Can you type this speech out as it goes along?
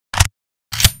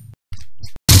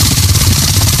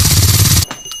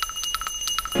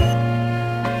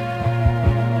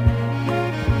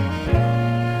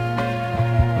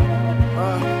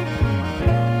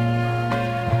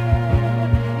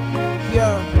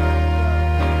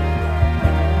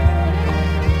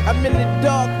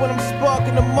when I'm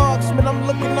sparking the marksman, I'm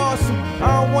looking awesome.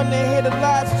 I don't wanna hear the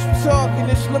lies that you talking,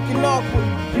 it's looking awkward.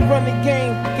 You run the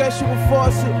game, guess you a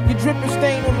faucet. Your dripping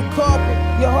stain on the carpet,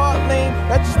 your heart lame,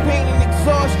 that's just pain and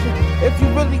exhaustion. If you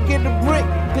really get a brick,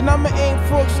 then I'ma aim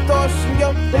for extortion, yo.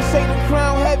 They say the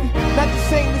crown heavy, not the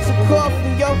same as a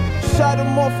coffin, yo. Shot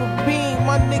him off a beam,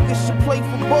 my nigga should play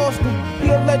for Boston.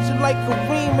 He a legend like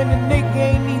Kareem and the nigga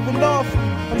ain't even off him.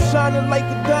 I'm shining like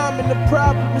a diamond, the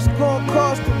problem is gon'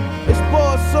 cost him. It's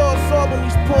ball saw when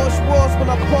these Porsche walls when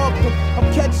I park them.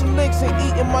 I'm catching licks and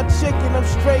eating my chicken, I'm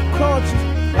straight conscious.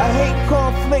 I hate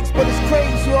conflicts, but it's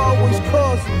crazy, always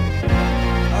cause it.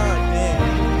 Ah, damn.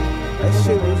 That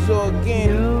shit was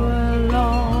organic.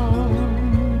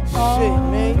 Shit,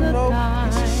 man, you know,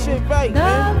 get your shit right,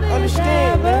 man.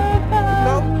 Understand, man. You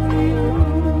know?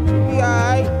 Be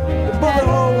alright. The bullet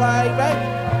hole, alright,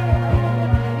 right?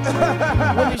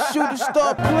 When the shooters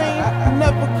start playing, you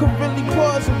never could really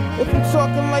pause it. If I'm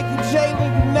talking like you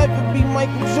Jalen, you never be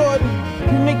Michael Jordan.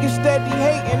 You niggas steady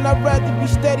hating, I'd rather be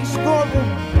steady scoring.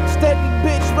 Steady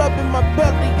bitch rubbing my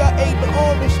belly, I ate the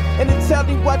orange. And the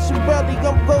telly watching belly,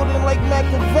 I'm golden like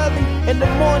Machiavelli. In the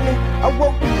morning, I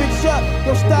woke the bitch up,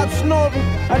 don't stop snoring.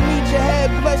 I need your head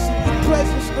blessing.